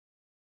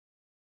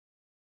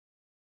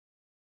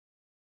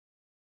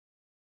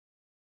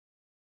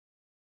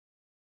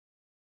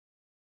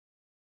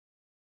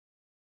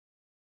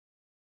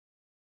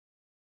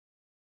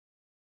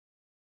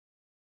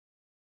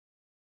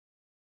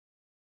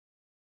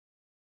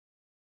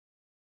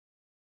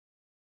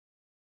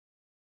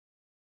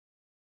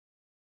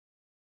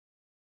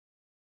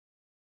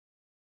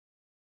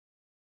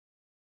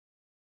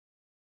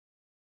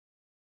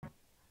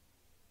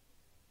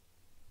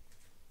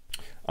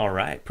All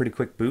right, pretty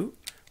quick boot.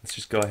 Let's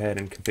just go ahead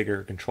and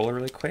configure a controller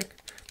really quick.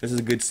 This is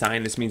a good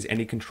sign. This means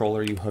any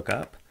controller you hook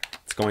up,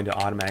 it's going to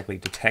automatically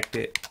detect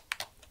it.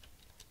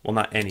 Well,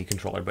 not any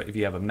controller, but if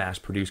you have a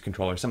mass-produced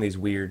controller, some of these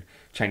weird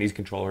Chinese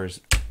controllers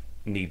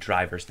need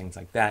drivers, things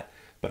like that.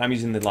 But I'm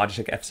using the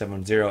Logitech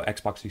F70,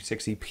 Xbox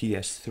 360,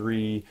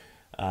 PS3,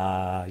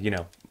 you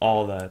know,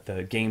 all the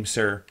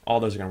GameSir, all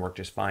those are going to work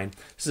just fine.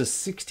 This is a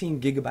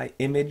 16 gigabyte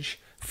image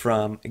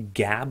from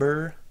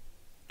Gabber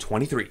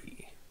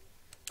 23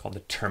 called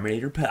the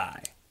Terminator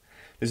Pi.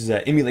 This is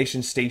an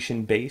emulation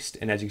station based,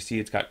 and as you see,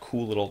 it's got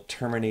cool little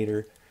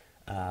Terminator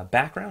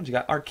backgrounds. You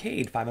got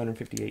arcade,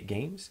 558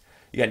 games.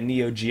 You got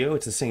Neo Geo,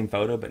 it's the same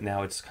photo, but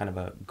now it's kind of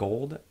a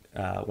gold,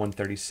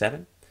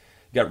 137.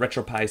 You got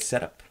RetroPie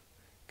setup,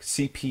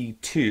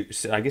 CP2,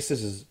 so I guess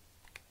this is,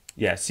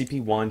 yeah,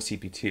 CP1,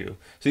 CP2. So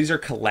these are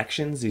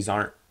collections, these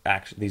aren't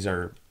actually, these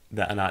are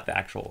not the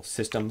actual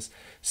systems.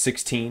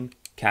 16,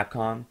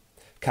 Capcom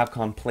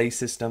Play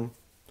System,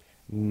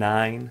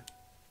 9,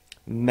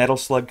 Metal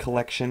Slug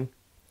Collection,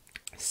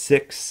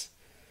 6,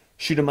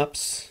 Shoot 'em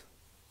Ups,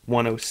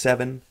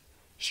 107,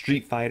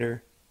 Street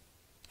Fighter,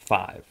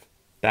 5.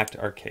 Back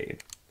to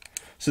arcade.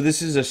 So this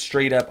is a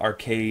straight up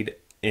arcade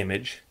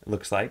image, it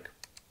looks like.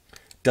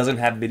 Doesn't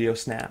have video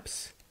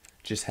snaps,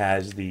 just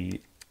has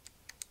the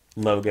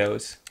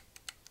logos.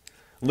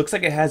 Looks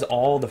like it has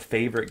all the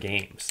favorite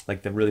games,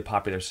 like the really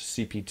popular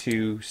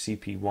CP2,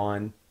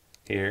 CP1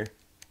 here.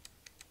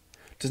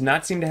 Does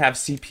not seem to have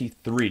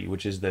CP3,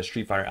 which is the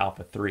Street Fighter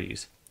Alpha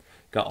 3s.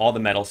 Got all the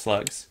Metal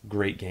Slugs,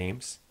 great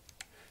games.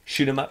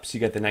 Shoot 'em ups, you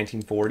got the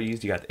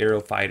 1940s, you got the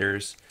Aero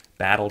Fighters,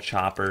 Battle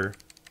Chopper.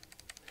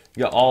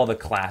 You got all the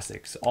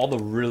classics, all the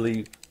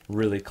really,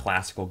 really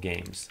classical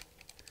games.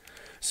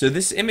 So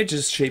this image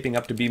is shaping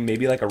up to be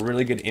maybe like a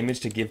really good image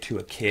to give to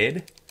a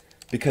kid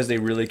because they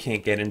really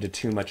can't get into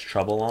too much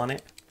trouble on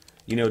it.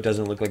 You know, it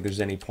doesn't look like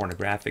there's any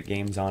pornographic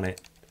games on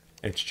it.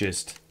 It's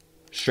just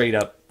straight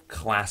up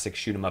classic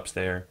shoot 'em ups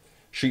there.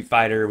 Street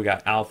Fighter, we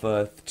got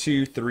Alpha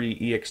 2, 3,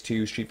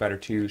 EX2, Street Fighter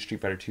 2,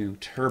 Street Fighter 2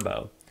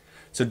 Turbo.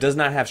 So it does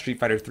not have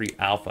Street Fighter 3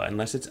 Alpha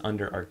unless it's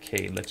under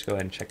arcade. Let's go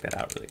ahead and check that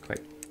out really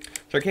quick.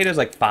 So arcade is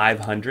like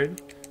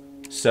 500,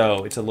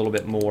 so it's a little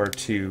bit more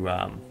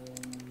to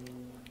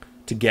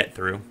get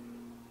through.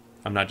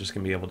 I'm not just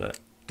gonna be able to. It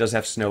does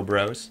have Snow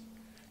Bros,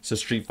 so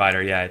Street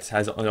Fighter, yeah, it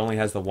only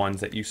has the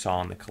ones that you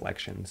saw in the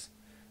collections.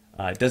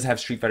 It does have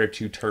Street Fighter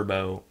 2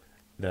 Turbo,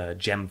 the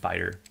Gem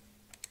Fighter.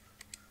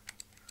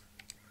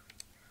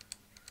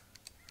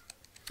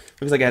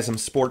 Looks like it has some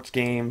sports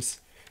games.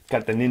 It's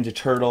got the Ninja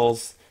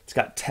Turtles. It's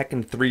got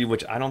Tekken 3,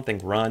 which I don't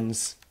think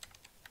runs.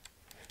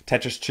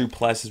 Tetris 2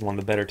 Plus is one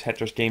of the better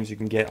Tetris games you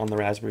can get on the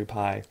Raspberry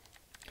Pi.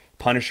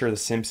 Punisher, The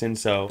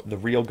Simpsons, so the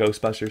real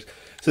Ghostbusters.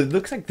 So it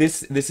looks like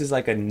this is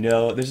like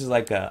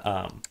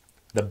the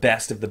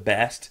best of the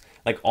best.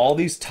 Like all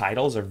these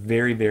titles are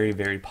very, very,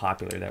 very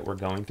popular that we're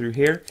going through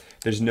here.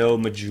 There's no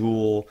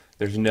Majul,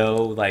 there's no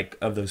like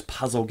of those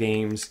puzzle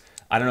games.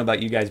 I don't know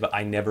about you guys, but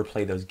I never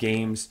play those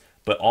games.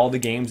 But all the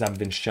games I've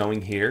been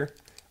showing here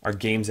are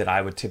games that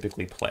I would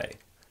typically play,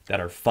 that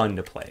are fun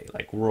to play.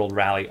 Like World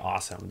Rally,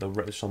 awesome. The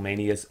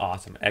WrestleMania is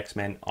awesome.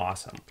 X-Men,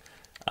 awesome.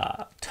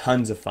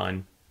 Tons of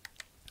fun.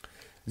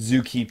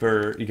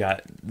 Zookeeper, you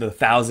got the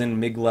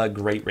 1000 Migla,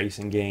 great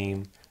racing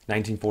game.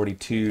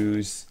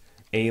 1942s,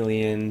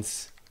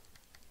 Aliens.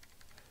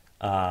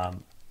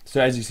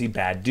 So as you see,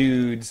 Bad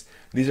Dudes.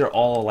 These are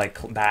all like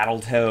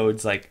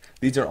Battletoads. Like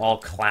these are all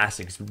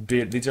classics.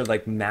 These are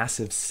like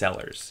massive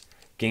sellers.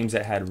 Games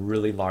that had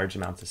really large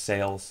amounts of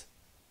sales.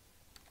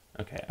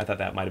 Okay, I thought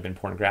that might have been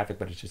pornographic,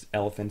 but it's just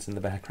elephants in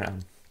the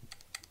background.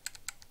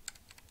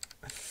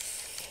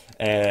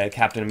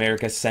 Captain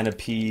America,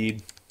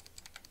 Centipede.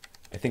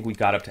 I think we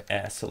got up to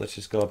S, so let's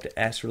just go up to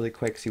S really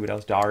quick, see what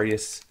else.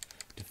 Darius,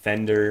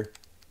 Defender.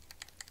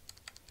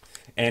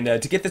 And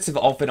to get this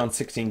all fit on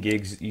 16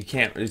 gigs, you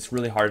can't, it's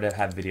really hard to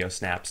have video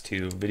snaps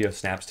too. Video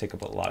snaps take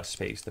up a lot of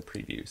space, the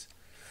previews.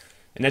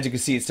 And as you can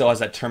see, it still has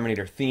that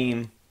Terminator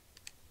theme.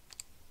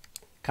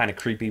 Kind of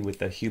creepy with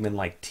the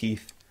human-like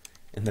teeth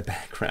in the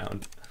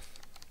background.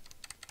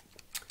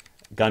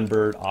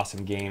 Gunbird,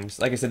 awesome games.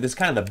 Like I said, this is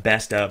kind of the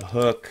best of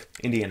Hook,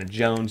 Indiana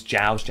Jones,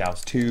 Joust,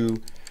 Joust 2.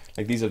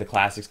 Like these are the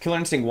classics. Killer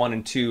Instinct 1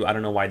 and 2, I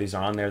don't know why these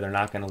are on there. They're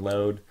not going to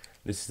load.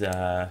 This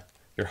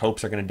your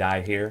hopes are going to die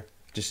here.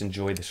 Just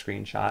enjoy the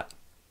screenshot.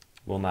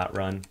 Will not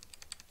run.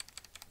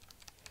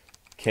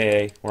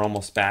 Okay, we're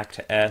almost back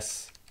to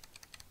S.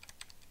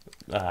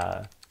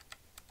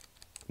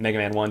 Mega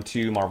Man 1,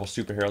 2, Marvel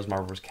Superheroes,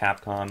 Marvel vs.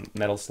 Capcom,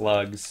 Metal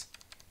Slugs,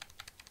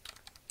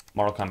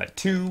 Mortal Kombat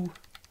 2,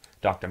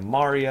 Dr.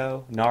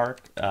 Mario, Narc,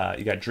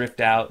 you got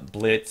Drift Out,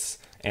 Blitz,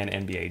 and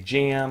NBA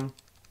Jam.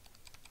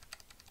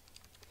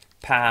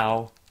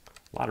 POW,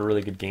 a lot of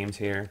really good games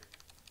here.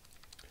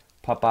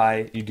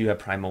 Popeye, you do have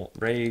Primal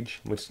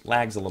Rage, which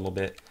lags a little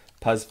bit.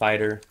 Puzz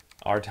Fighter,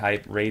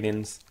 R-Type,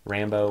 Raidens,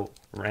 Rambo,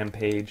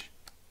 Rampage.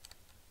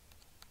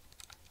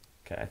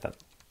 Okay, I thought...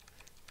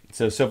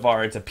 So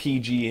far it's a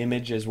PG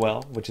image as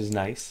well, which is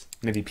nice.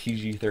 Maybe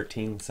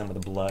PG-13 with some of the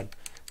blood,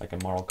 like in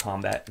Mortal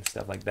Kombat and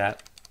stuff like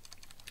that.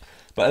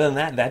 But other than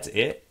that, that's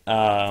it.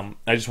 I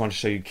just want to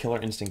show you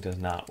Killer Instinct does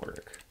not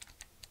work.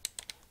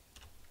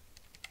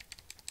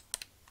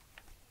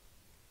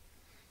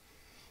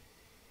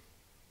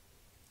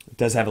 It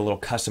does have a little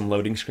custom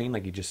loading screen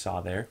like you just saw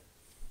there.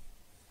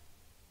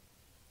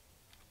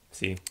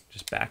 See,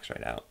 just backs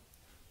right out.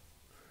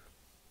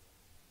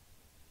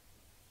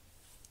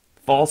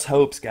 False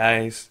hopes,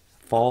 guys.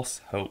 False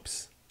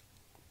hopes.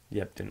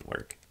 Yep, didn't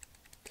work.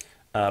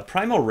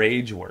 Primal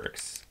Rage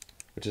works,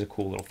 which is a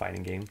cool little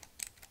fighting game.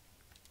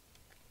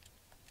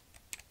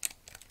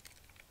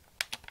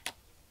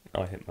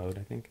 Oh, I hit mode,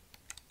 I think.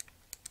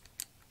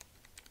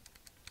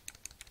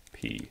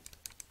 P.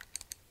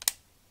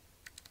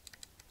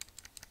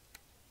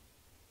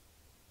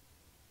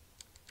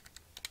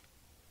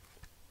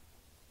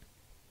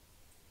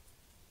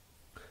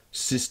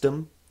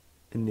 System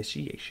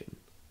initiation.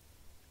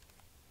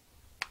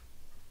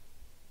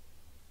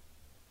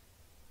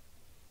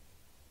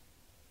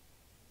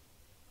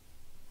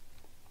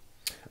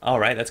 All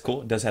right, that's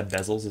cool. It does have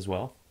bezels as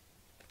well.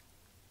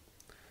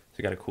 So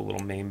you got a cool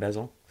little main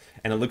bezel.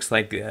 And it looks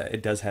like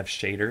it does have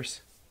shaders.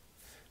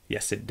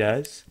 Yes, it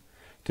does.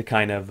 To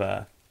kind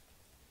of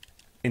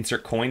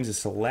insert coins to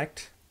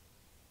select.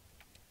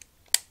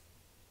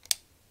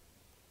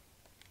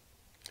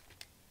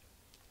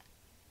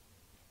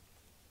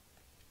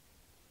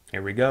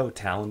 Here we go.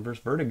 Talon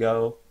versus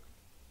Vertigo.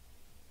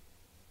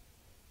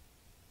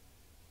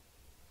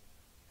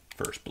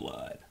 First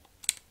blood.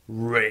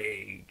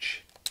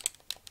 Rage.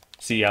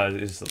 See how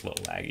it is a little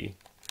laggy.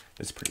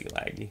 It's pretty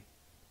laggy.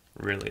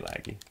 Really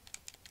laggy.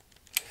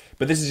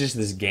 But this is just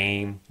this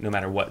game, no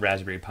matter what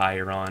Raspberry Pi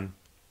you're on.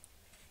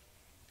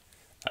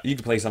 You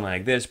can play something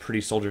like this,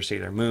 Pretty Soldier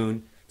Sailor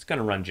Moon. It's going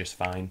to run just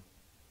fine.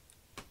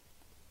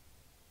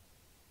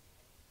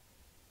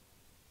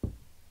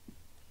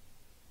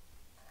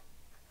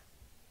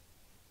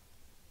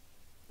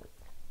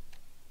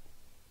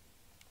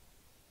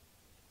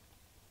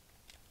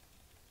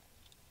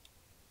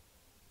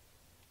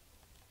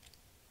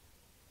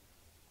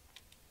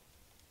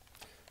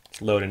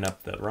 It's loading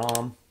up the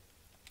ROM.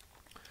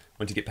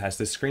 Once you get past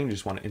this screen, you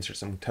just want to insert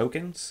some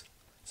tokens,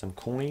 some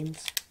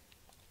coins.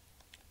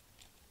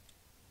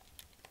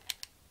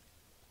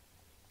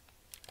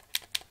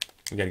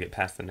 You got to get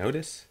past the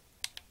notice.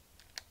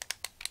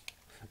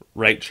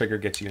 Right trigger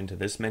gets you into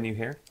this menu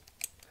here.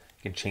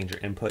 You can change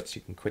your inputs.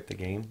 You can quit the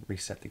game,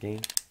 reset the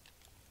game.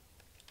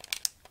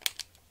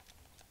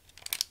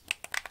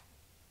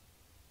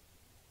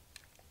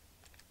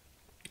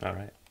 All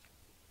right.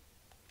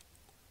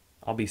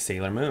 I'll be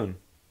Sailor Moon.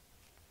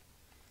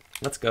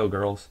 Let's go,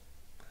 girls.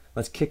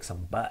 Let's kick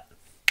some butt.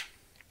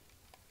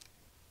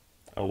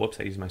 Oh, whoops,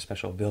 I used my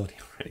special ability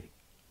already.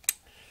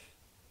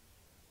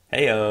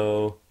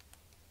 Heyo.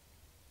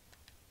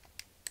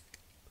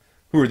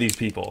 Who are these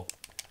people?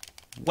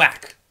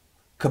 Whack.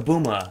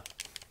 Kabooma.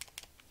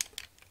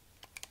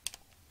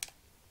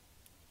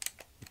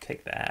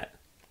 Take that.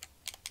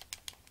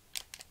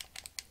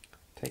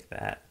 Take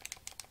that.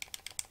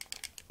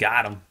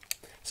 Got him.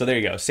 So there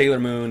you go, Sailor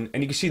Moon,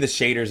 and you can see the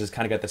shaders has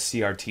kind of got the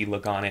CRT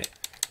look on it.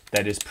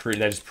 That is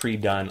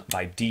pre-done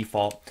by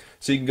default.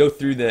 So you can go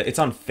through the. It's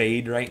on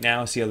fade right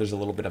now. See how there's a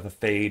little bit of a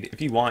fade.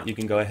 If you want, you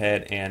can go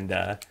ahead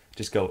and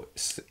just go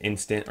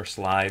instant or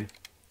slide.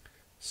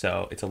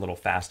 So it's a little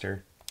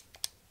faster.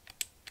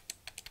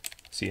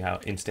 See how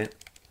instant?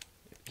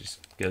 It just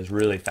goes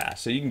really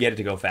fast. So you can get it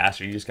to go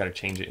faster. You just got to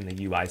change it in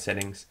the UI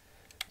settings.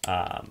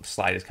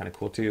 Slide is kind of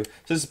cool too.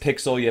 So this is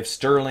Pixel. You have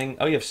Sterling.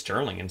 Oh, you have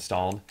Sterling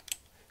installed.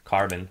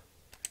 Carbon.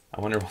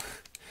 I wonder.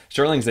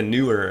 Sterling's a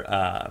newer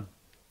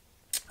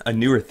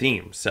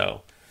theme.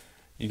 So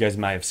you guys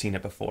might have seen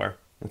it before.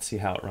 Let's see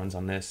how it runs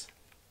on this.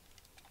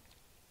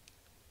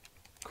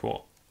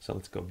 Cool. So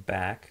let's go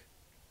back.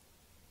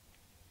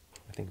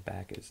 I think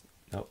back is,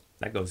 nope,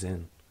 that goes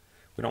in.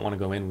 We don't want to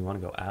go in, we want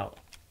to go out.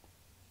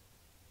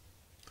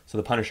 So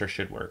the Punisher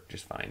should work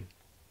just fine.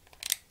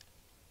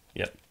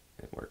 Yep,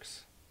 it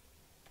works.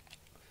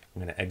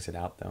 I'm going to exit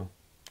out though.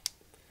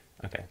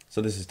 Okay,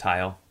 so this is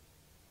tile.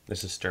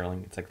 This is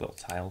Sterling. It's like little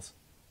tiles.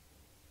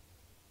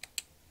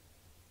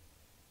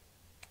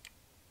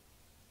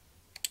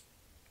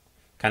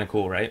 Kind of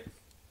cool, right?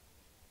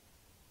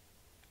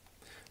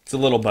 It's a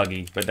little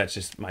buggy, but that's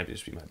just might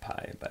just be my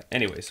pie. But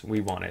anyways,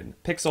 we wanted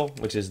Pixel,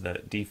 which is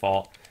the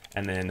default,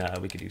 and then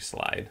we could do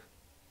slide.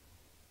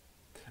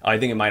 I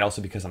think it might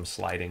also because I'm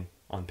sliding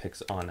on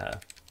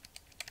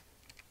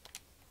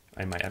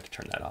I might have to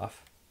turn that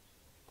off.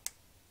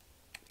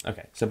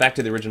 Okay, so back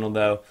to the original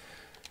though.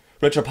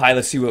 RetroPie.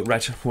 Let's see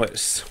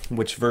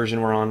which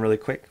version we're on really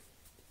quick.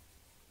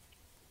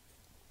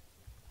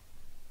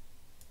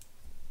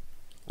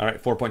 All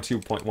right,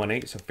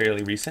 4.2.18, so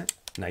fairly recent.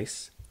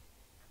 Nice.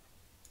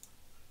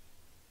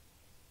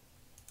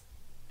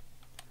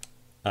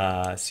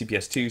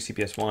 CPS 2,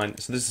 CPS 1.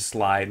 So this is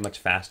slide, much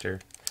faster.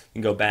 You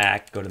can go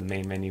back, go to the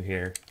main menu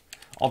here.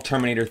 All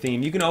Terminator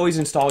theme. You can always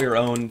install your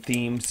own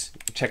themes.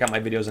 Check out my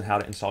videos on how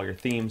to install your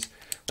themes.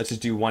 Let's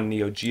just do one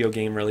Neo Geo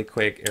game really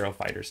quick. Aero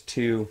Fighters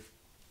 2.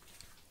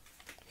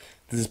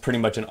 This is pretty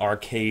much an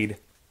arcade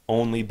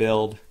only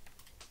build.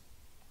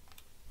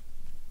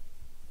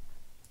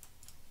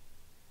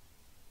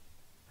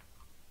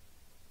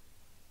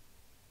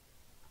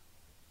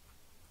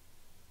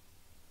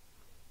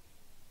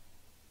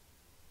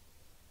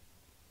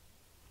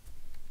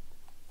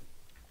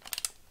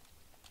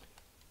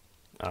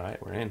 All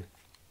right, we're in.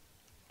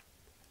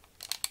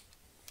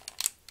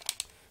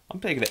 I'm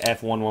taking the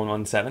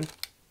F1117.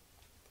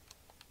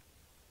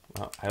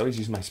 Well, I always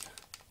use my...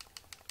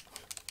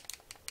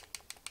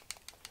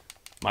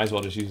 Might as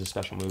well just use a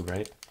special move,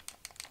 right?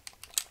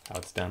 How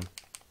it's done.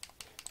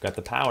 Got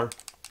the power.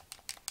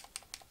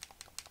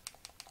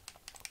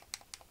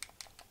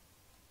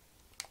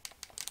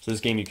 So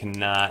this game you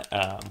cannot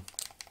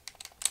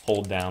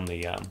hold down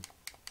the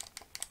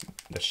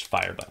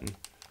fire button.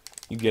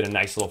 You get a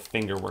nice little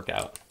finger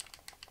workout.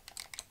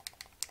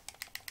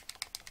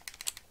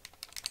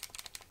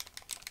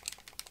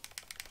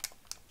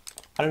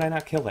 How did I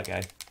not kill that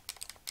guy?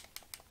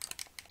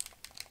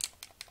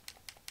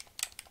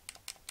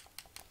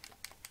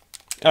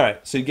 All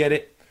right, so you get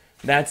it.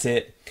 That's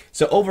it.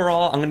 So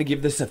overall, I'm going to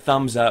give this a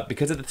thumbs up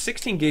because at the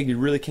 16 gig, you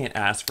really can't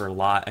ask for a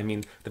lot. I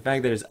mean, the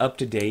fact that it's up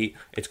to date,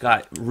 it's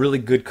got really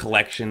good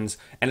collections,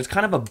 and it's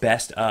kind of a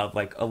best of.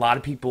 Like a lot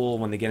of people,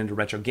 when they get into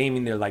retro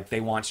gaming, they're like, they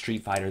want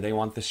Street Fighter, they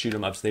want the shoot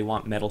 'em ups, they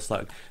want Metal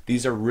Slug.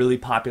 These are really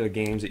popular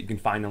games that you can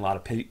find in a lot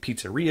of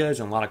pizzerias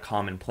and a lot of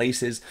common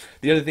places.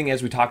 The other thing,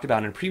 as we talked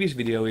about in a previous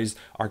video, is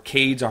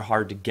arcades are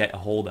hard to get a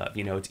hold of.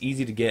 You know, it's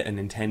easy to get a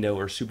Nintendo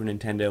or Super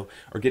Nintendo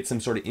or get some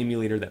sort of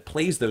emulator that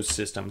plays those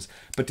systems,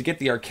 but to get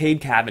the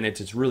arcade cabinets,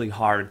 it's really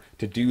hard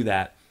to do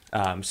that.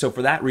 So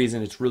for that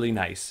reason, it's really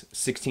nice.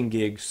 16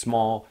 gig,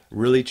 small,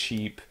 really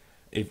cheap.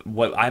 If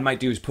what I might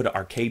do is put an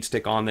arcade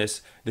stick on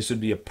this, this would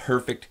be a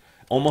perfect,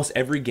 almost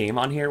every game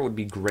on here would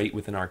be great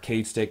with an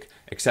arcade stick,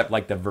 except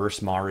like the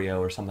Verse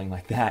Mario or something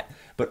like that.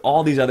 But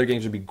all these other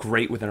games would be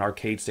great with an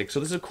arcade stick. So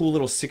this is a cool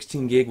little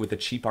 16 gig with a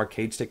cheap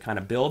arcade stick kind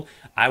of build.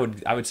 I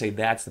would say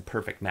that's the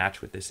perfect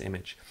match with this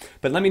image.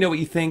 But let me know what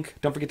you think.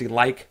 Don't forget to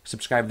like,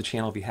 subscribe to the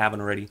channel if you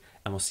haven't already,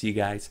 and we'll see you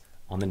guys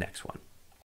on the next one.